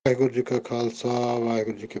ਵਾਹਿਗੁਰੂ ਜੀ ਕਾ ਖਾਲਸਾ,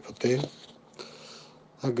 ਵਾਹਿਗੁਰੂ ਜੀ ਕੀ ਫਤਿਹ।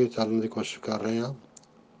 ਅੱਗੇ ਚੱਲਣ ਦੀ ਕੋਸ਼ਿਸ਼ ਕਰ ਰਹੇ ਹਾਂ।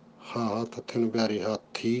 ਹਾਂ ਤੱਥੇ ਨੂੰ ਪਿਆਰੀ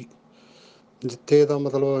ਹਾਥੀ, ਜਿੱਥੇ ਇਹਦਾ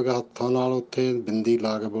ਮਤਲਬ ਹੈਗਾ ਹੱਥਾਂ ਨਾਲ, ਉੱਥੇ ਬਿੰਦੀ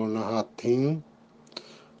ਲਾ ਕੇ ਬੋਲਣਾ ਹਾਥੀ।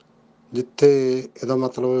 ਜਿੱਥੇ ਇਹਦਾ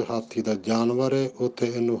ਮਤਲਬ ਹਾਥੀ ਦਾ ਜਾਨਵਰ ਹੈ, ਉੱਥੇ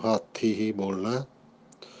ਇਹਨੂੰ ਹਾਥੀ ਹੀ ਬੋਲਣਾ।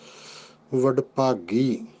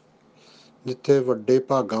 ਵਡਭਾਗੀ, ਜਿੱਥੇ ਵੱਡੇ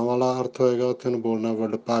ਭਾਗਾਂ ਵਾਲਾ ਅਰਥ ਹੋਏਗਾ, ਉੱਥੇ ਇਹਨੂੰ ਬੋਲਣਾ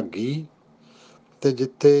ਵਡਭਾਗੀ। ਤੇ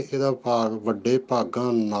ਜਿੱਥੇ ਇਹਦਾ ਭਾਗ ਵੱਡੇ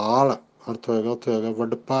ਭਾਗਾਂ ਨਾਲ ਅਰਥ ਹੋਏਗਾ, ਉੱਥੇ ਹੋਏਗਾ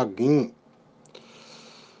ਵਡਭਾਗੀ।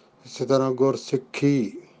 ਇਸੇ ਤਰ੍ਹਾਂ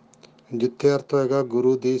ਗੁਰਸਿੱਖੀ, ਜਿੱਥੇ ਅਰਥ ਹੋਏਗਾ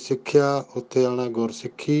ਗੁਰੂ ਦੀ ਸਿੱਖਿਆ, ਉੱਥੇ ਆਉਣਾ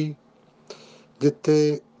ਗੁਰਸਿੱਖੀ।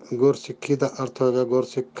 ਜਿੱਥੇ ਗੁਰਸਿੱਖੀ ਦਾ ਅਰਥ ਹੋਏਗਾ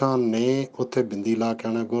ਗੁਰਸਿੱਖਾਂ ਨੇ, ਉੱਥੇ ਬਿੰਦੀ ਲਾ ਕੇ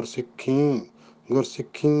ਆਉਣਾ ਗੁਰਸਿੱਖੀ।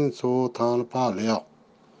 ਗੁਰਸਿੱਖੀ ਸੋ ਥਾਨ ਭਾਲਿਆ।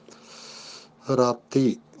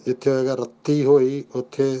 ਰਾਤੀ, ਜਿੱਥੇ ਹੋਏਗਾ ਰੱਤੀ ਹੋਈ,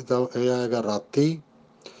 ਉੱਥੇ ਇਹ ਆਏਗਾ ਰਾਤੀ।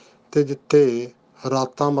 ਤੇ ਜਿੱਥੇ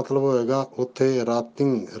ਰਾਤਾਂ ਮਤਲਬ ਹੋਏਗਾ, ਉੱਥੇ ਰਾਤੀ,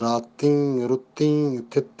 ਰਾਤੀ, ਰੁੱਤੀ,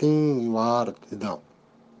 ਥਿੱਤੀ ਵਾਰ। ਜਿੱਦਾਂ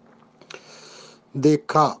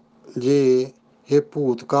ਦੇਖਾ, ਜੇ ਇਹ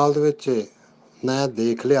ਭੂਤਕਾਲ ਦੇ ਵਿੱਚ ਮੈਂ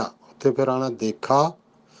ਦੇਖ ਲਿਆ, ਉੱਥੇ ਫਿਰ ਆਉਣਾ ਦੇਖਾ।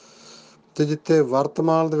 ਤੇ ਜਿੱਥੇ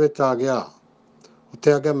ਵਰਤਮਾਨ ਦੇ ਵਿੱਚ ਆ ਗਿਆ,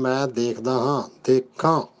 ਉੱਥੇ ਆ ਗਿਆ ਮੈਂ ਦੇਖਦਾ ਹਾਂ,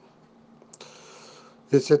 ਦੇਖਾਂ।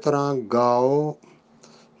 ਇਸੇ ਤਰ੍ਹਾਂ ਗਾਓ,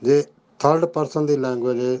 ਜੇ ਥਰਡ ਪਰਸਨ ਦੀ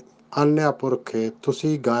ਲੈਂਗੁਏਜ ਅਨਿਆ ਪੁਰਖ ਹੈ,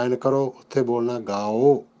 ਤੁਸੀਂ ਗਾਇਨ ਕਰੋ, ਉੱਥੇ ਬੋਲਣਾ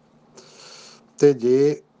ਗਾਓ। ਤੇ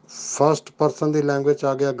ਜੇ ਫਸਟ ਪਰਸਨ ਦੀ ਲੈਂਗੁਏਜ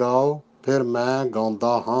ਆ ਗਿਆ ਗਾਓ, ਫਿਰ ਮੈਂ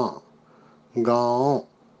ਗਾਉਂਦਾ ਹਾਂ, ਗਾਓ।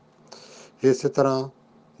 ਇਸੇ ਤਰ੍ਹਾਂ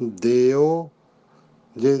ਦਿਓ,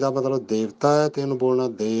 ਜੇ ਇਹਦਾ ਮਤਲਬ ਦੇਵਤਾ ਹੈ ਤੇ ਇਹਨੂੰ ਬੋਲਣਾ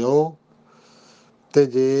ਦਿਓ। ਤੇ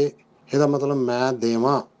ਜੇ ਇਹਦਾ ਮਤਲਬ ਮੈਂ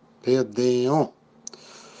ਦੇਵਾਂ, ਫਿਰ ਦਿਓ।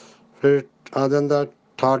 ਫਿਰ ਆ ਜਾਂਦਾ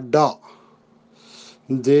ਠਾਡਾ,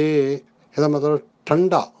 ਜੇ ਇਹਦਾ ਮਤਲਬ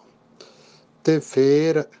ਠੰਡਾ, ਤੇ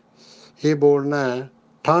ਫਿਰ ਇਹ ਬੋਲਣਾ ਹੈ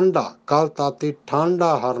ਠਾਂਡਾ। ਕੱਲ ਤਾਤੀ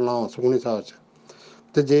ਠਾਂਡਾ ਹਰ ਲਾਉ, ਸੁਖਮਨੀ ਸਾਹਿਬ 'ਚ।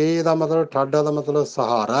 ਤੇ ਜੇ ਇਹਦਾ ਮਤਲਬ ਠਾਡਾ ਦਾ ਮਤਲਬ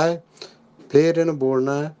ਸਹਾਰਾ ਹੈ, ਫਿਰ ਇਹਨੂੰ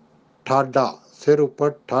ਬੋਲਣਾ ਹੈ ਠਾਡਾ, ਸਿਰ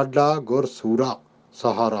ਉੱਪਰ ਠਾਡਾ ਗੁਰਸੂਰਾ,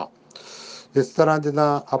 ਸਹਾਰਾ। ਇਸ ਤਰ੍ਹਾਂ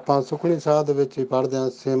ਜਿੱਦਾਂ ਆਪਾਂ ਸੁਖਮਨੀ ਸਾਹਿਬ ਦੇ ਵਿੱਚ ਹੀ ਪੜ੍ਹਦੇ ਹਾਂ,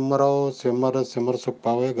 ਸਿਮਰੋ ਸਿਮਰ ਸਿਮਰ ਸੁਖ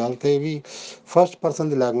ਪਾਵੇ। ਗੱਲ ਤੇ ਇਹ ਵੀ ਫਸਟ ਪਰਸਨ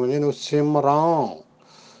ਦੀ ਲੈਂਗੁਏਜ, ਇਹਨੂੰ ਸਿਮਰਾਂ,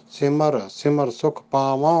 ਸਿਮਰ ਸਿਮਰ ਸੁਖ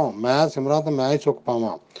ਪਾਵਾਂ, ਮੈਂ ਸਿਮਰਾਂ ਤਾਂ ਮੈਂ ਹੀ ਸੁਖ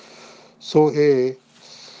ਪਾਵਾਂ। ਸੋ ਇਹ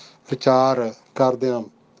ਵਿਚਾਰ ਕਰਦਿਆਂ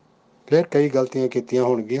ਫਿਰ ਕਈ ਗਲਤੀਆਂ ਕੀਤੀਆਂ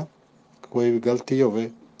ਹੋਣਗੀਆਂ। ਕੋਈ ਵੀ ਗਲਤੀ ਹੋਵੇ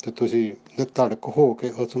ਤਾਂ ਤੁਸੀਂ ਨਿਧੜਕ ਹੋ ਕੇ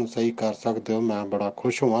ਉਸ ਨੂੰ ਸਹੀ ਕਰ ਸਕਦੇ ਹੋ, ਮੈਂ ਬੜਾ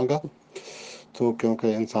ਖੁਸ਼ ਹੋਵਾਂਗਾ। ਸੋ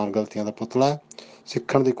ਕਿਉਂਕਿ ਇਨਸਾਨ ਗਲਤੀਆਂ ਦਾ ਪੁਤਲਾ ਹੈ।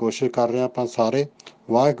 ਸਿੱਖਣ ਦੀ ਕੋਸ਼ਿਸ਼ ਕਰ ਰਹੇ ਹਾਂ ਆਪਾਂ ਸਾਰੇ।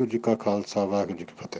 ਵਾਹਿਗੁਰੂ ਜੀ ਕਾ ਖਾਲਸਾ, ਵਾਹਿਗੁਰੂ ਜੀ ਕੀ ਫਤਿਹ।